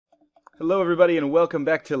Hello everybody and welcome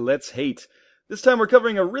back to Let's Hate. This time we're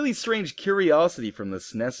covering a really strange curiosity from the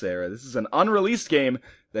SNES era. This is an unreleased game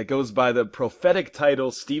that goes by the prophetic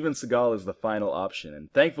title Steven Seagal is the final option.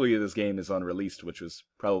 And thankfully this game is unreleased, which was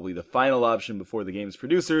probably the final option before the game's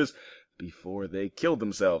producers, before they killed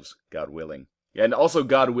themselves, God willing. And also,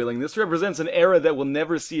 God willing, this represents an era that we'll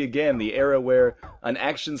never see again, the era where an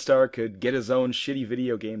action star could get his own shitty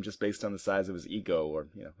video game just based on the size of his ego, or,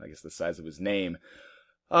 I guess the size of his name.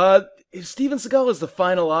 If Steven Seagal is the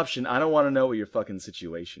final option, I don't want to know what your fucking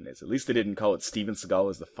situation is. At least they didn't call it Steven Seagal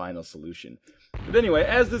as the final solution. But anyway,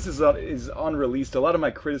 as this is unreleased, a lot of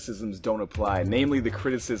my criticisms don't apply, namely the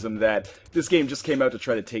criticism that this game just came out to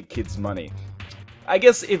try to take kids' money. I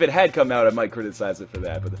guess if it had come out, I might criticize it for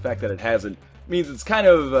that, but the fact that it hasn't means it's kind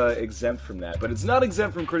of exempt from that. But it's not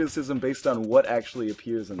exempt from criticism based on what actually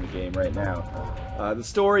appears in the game right now. The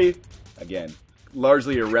story, again,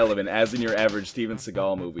 largely irrelevant, as in your average Steven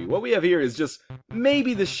Seagal movie. What we have here is just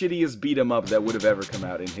maybe the shittiest beat-em-up that would have ever come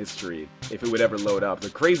out in history, if it would ever load up. The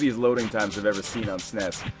craziest loading times I've ever seen on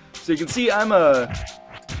SNES. So you can see I'm a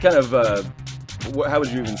kind of, how would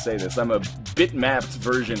you even say this? I'm a bitmapped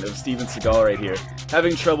version of Steven Seagal right here,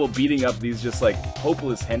 having trouble beating up these just like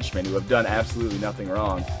hopeless henchmen who have done absolutely nothing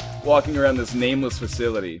wrong, walking around this nameless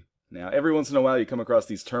facility. Now, every once in a while you come across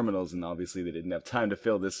these terminals, and obviously they didn't have time to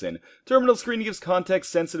fill this in. Terminal screen gives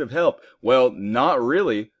context-sensitive help. Well, not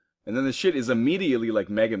really. And then the shit is immediately like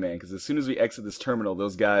Mega Man, because as soon as we exit this terminal,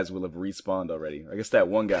 those guys will have respawned already. I guess that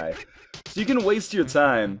one guy. So you can waste your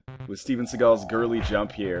time with Steven Seagal's girly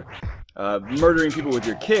jump here, murdering people with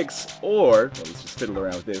your kicks, or, well, let's just fiddle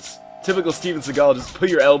around with this. Typical Steven Seagal, just put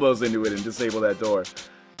your elbows into it and disable that door.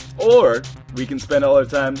 Or, we can spend all our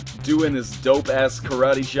time doing this dope-ass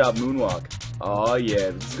karate chop moonwalk. Aw,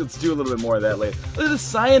 yeah, let's do a little bit more of that later. Look at this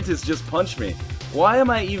scientist just punched me. Why am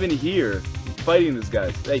I even here fighting this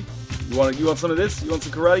guy? Hey, you want some of this? You want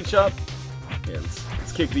some karate chop? Yeah,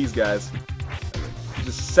 let's kick these guys.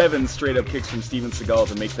 Just 7 straight-up kicks from Steven Seagal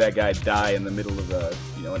to make that guy die in the middle of,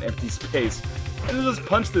 an empty space. And then just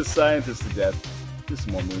punch this scientist to death. Do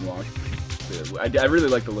some more moonwalk. So, I really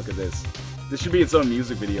like the look of this. This should be its own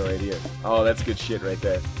music video right here. Oh, that's good shit right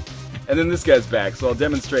there. And then this guy's back, so I'll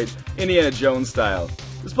demonstrate Indiana Jones style.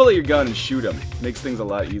 Just pull out your gun and shoot him. Makes things a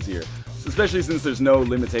lot easier. Especially since there's no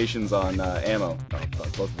limitations on ammo. Oh,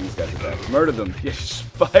 fuck, both of these guys are back. Murder them. Yeah, just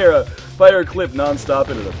fire a clip non-stop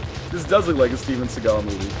into them. This does look like a Steven Seagal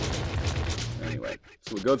movie. Anyway,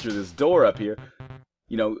 so we'll go through this door up here.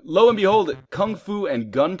 Lo and behold, kung fu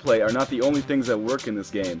and gunplay are not the only things that work in this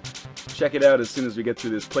game. Check it out as soon as we get through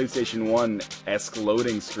this PlayStation 1-esque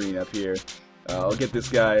loading screen up here. I'll get this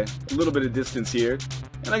guy a little bit of distance here,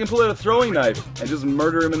 and I can pull out a throwing knife and just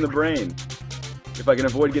murder him in the brain. If I can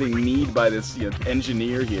avoid getting kneed by this,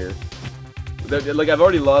 engineer here. Like, I've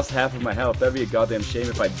already lost half of my health. That'd be a goddamn shame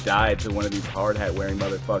if I died to one of these hard hat-wearing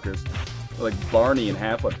motherfuckers. Like Barney in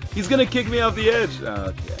Half-Life. He's gonna kick me off the edge! Oh,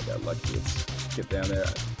 okay, I got lucky. Let's get down there. I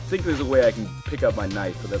think there's a way I can pick up my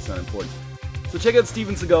knife, but that's not important. So check out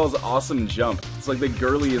Steven Seagal's awesome jump. It's like the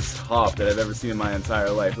girliest hop that I've ever seen in my entire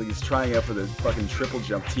life. Like he's trying out for the fucking triple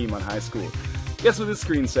jump team on high school. Guess what this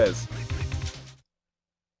screen says?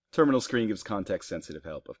 Terminal screen gives context-sensitive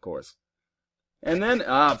help, of course. And then,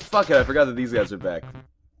 fuck it, I forgot that these guys are back.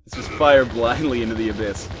 Let's just fire blindly into the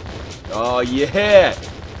abyss. Oh, yeah!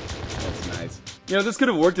 That's nice. This could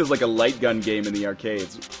have worked as like a light gun game in the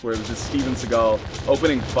arcades, where it was just Steven Seagal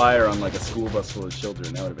opening fire on like a school bus full of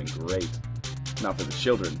children. That would have been great. Not for the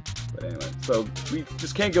children, but anyway. So, we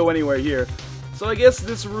just can't go anywhere here. So I guess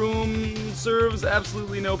this room serves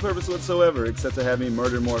absolutely no purpose whatsoever, except to have me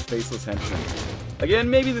murder more faceless henchmen. Again,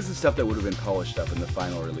 maybe this is stuff that would have been polished up in the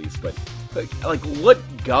final release, but, like, what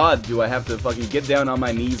god do I have to fucking get down on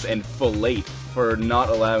my knees and fillet for not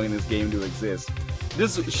allowing this game to exist?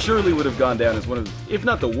 This surely would have gone down as one of, if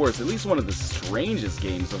not the worst, at least one of the strangest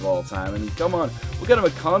games of all time. I mean, come on, what kind of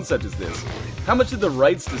a concept is this? How much did the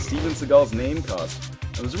rights to Steven Seagal's name cost?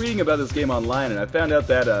 I was reading about this game online, and I found out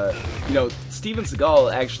that, Steven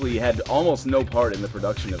Seagal actually had almost no part in the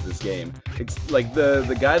production of this game. It's like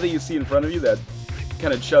the guy that you see in front of you, that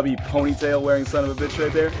kind of chubby ponytail-wearing son of a bitch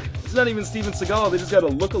right there, it's not even Steven Seagal. They just got a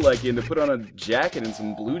look-alike in to put on a jacket and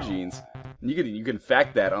some blue jeans. And you can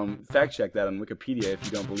fact check that on Wikipedia if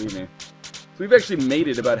you don't believe me. So we've actually made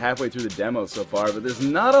it about halfway through the demo so far, but there's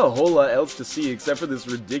not a whole lot else to see except for this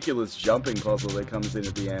ridiculous jumping puzzle that comes in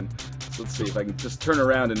at the end. So let's see if I can just turn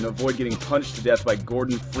around and avoid getting punched to death by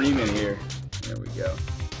Gordon Freeman here. There we go.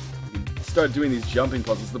 We can start doing these jumping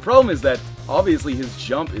puzzles. The problem is that, obviously, his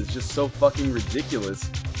jump is just so fucking ridiculous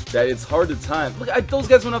that it's hard to time. Look, those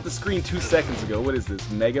guys went off the screen 2 seconds ago. What is this,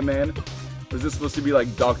 Mega Man? Or is this supposed to be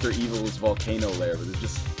like Dr. Evil's volcano lair, where there's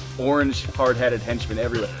just orange, hard-hatted henchmen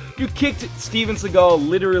everywhere? You kicked Steven Seagal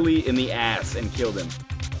literally in the ass and killed him.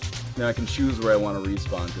 Now I can choose where I want to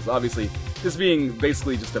respawn, because obviously, this being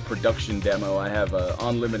basically just a production demo, I have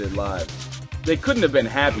unlimited lives. They couldn't have been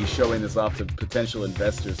happy showing this off to potential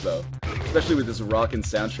investors, though. Especially with this rockin'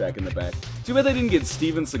 soundtrack in the back. Too bad they didn't get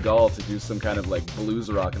Steven Seagal to do some kind of, like,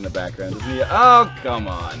 blues rock in the background. Doesn't he? Oh, come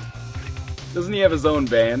on. Doesn't he have his own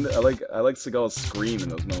band? I like Seagal's scream in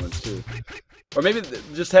those moments, too. Or maybe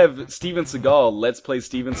just have Steven Seagal, let's play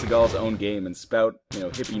Steven Seagal's own game and spout,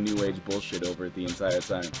 hippie new age bullshit over it the entire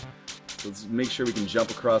time. So let's make sure we can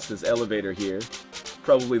jump across this elevator here.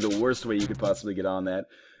 Probably the worst way you could possibly get on that.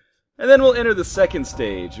 And then we'll enter the second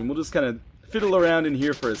stage, and we'll just kind of fiddle around in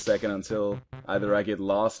here for a second until either I get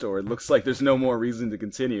lost or it looks like there's no more reason to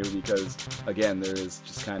continue because, again, there is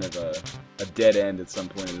just kind of a dead end at some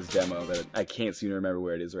point in this demo that I can't seem to remember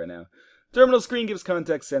where it is right now. Terminal screen gives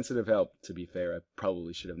context-sensitive help. To be fair, I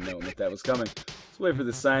probably should have known that was coming. Let's wait for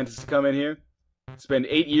the scientist to come in here. Spend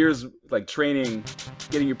 8 years, like, training,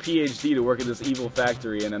 getting your PhD to work at this evil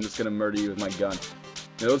factory, and I'm just gonna murder you with my gun.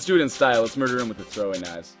 Let's do it in style. Let's murder him with the throwing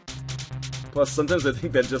knives. Plus, sometimes I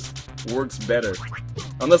think that just works better.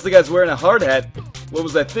 Unless the guy's wearing a hard hat. What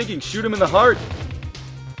was I thinking? Shoot him in the heart!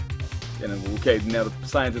 And, okay, now the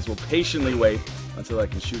scientist will patiently wait until I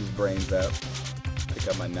can shoot his brains out. Pick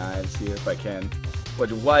up my knives here if I can.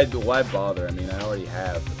 Why bother? I mean, I already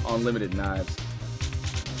have unlimited knives.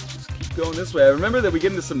 Just keep going this way. I remember that we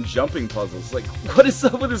get into some jumping puzzles. Like, what is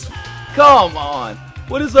up with this? Come on!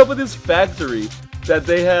 What is up with this factory that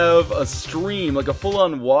they have a stream, like a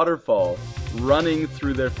full-on waterfall, running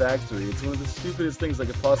through their factory? It's one of the stupidest things I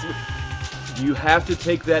could possibly... Do you have to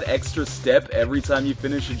take that extra step every time you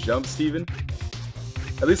finish a jump, Steven?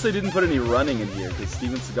 At least they didn't put any running in here, because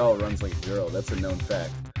Steven Seagal runs like a girl. That's a known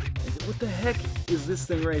fact. What the heck is this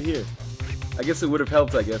thing right here? I guess it would have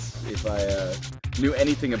helped, if I knew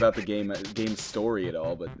anything about the game's story at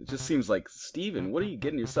all, but it just seems like, Steven, what are you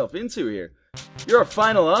getting yourself into here? You're our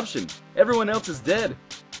final option. Everyone else is dead.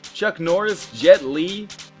 Chuck Norris, Jet Li,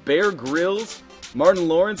 Bear Grylls, Martin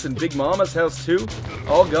Lawrence, and Big Mama's house too,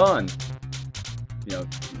 all gone.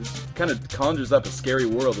 This kind of conjures up a scary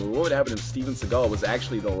world. What would happen if Steven Seagal was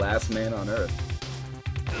actually the last man on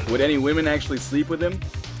Earth? Would any women actually sleep with him?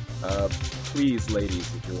 Please,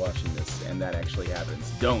 ladies, if you're watching this, and that actually happens,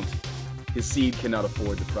 don't. His seed cannot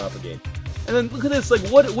afford to propagate. And then look at this, like,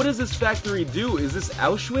 what does this factory do? Is this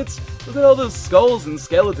Auschwitz? Look at all those skulls and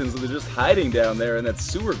skeletons that are just hiding down there in that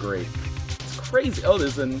sewer grate. It's crazy. Oh,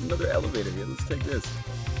 there's another elevator here. Let's take this.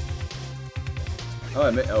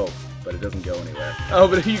 Oh, but it doesn't go anywhere. Oh,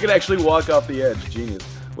 but you can actually walk off the edge. Genius.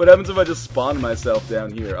 What happens if I just spawn myself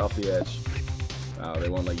down here off the edge? Oh, they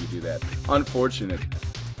won't let you do that. Unfortunate.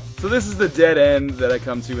 So this is the dead end that I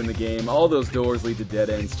come to in the game. All those doors lead to dead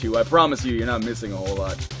ends too. I promise you, you're not missing a whole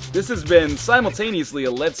lot. This has been simultaneously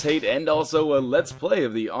a Let's Hate and also a Let's Play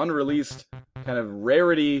of the unreleased kind of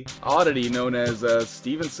rarity oddity known as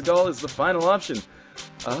Steven Seagal is the final option.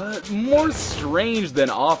 More strange than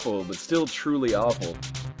awful, but still truly awful.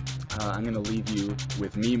 I'm gonna leave you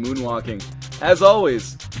with me moonwalking. As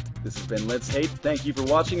always, this has been Let's Hate. Thank you for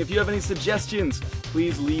watching. If you have any suggestions,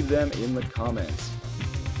 please leave them in the comments.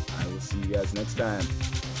 I will see you guys next time.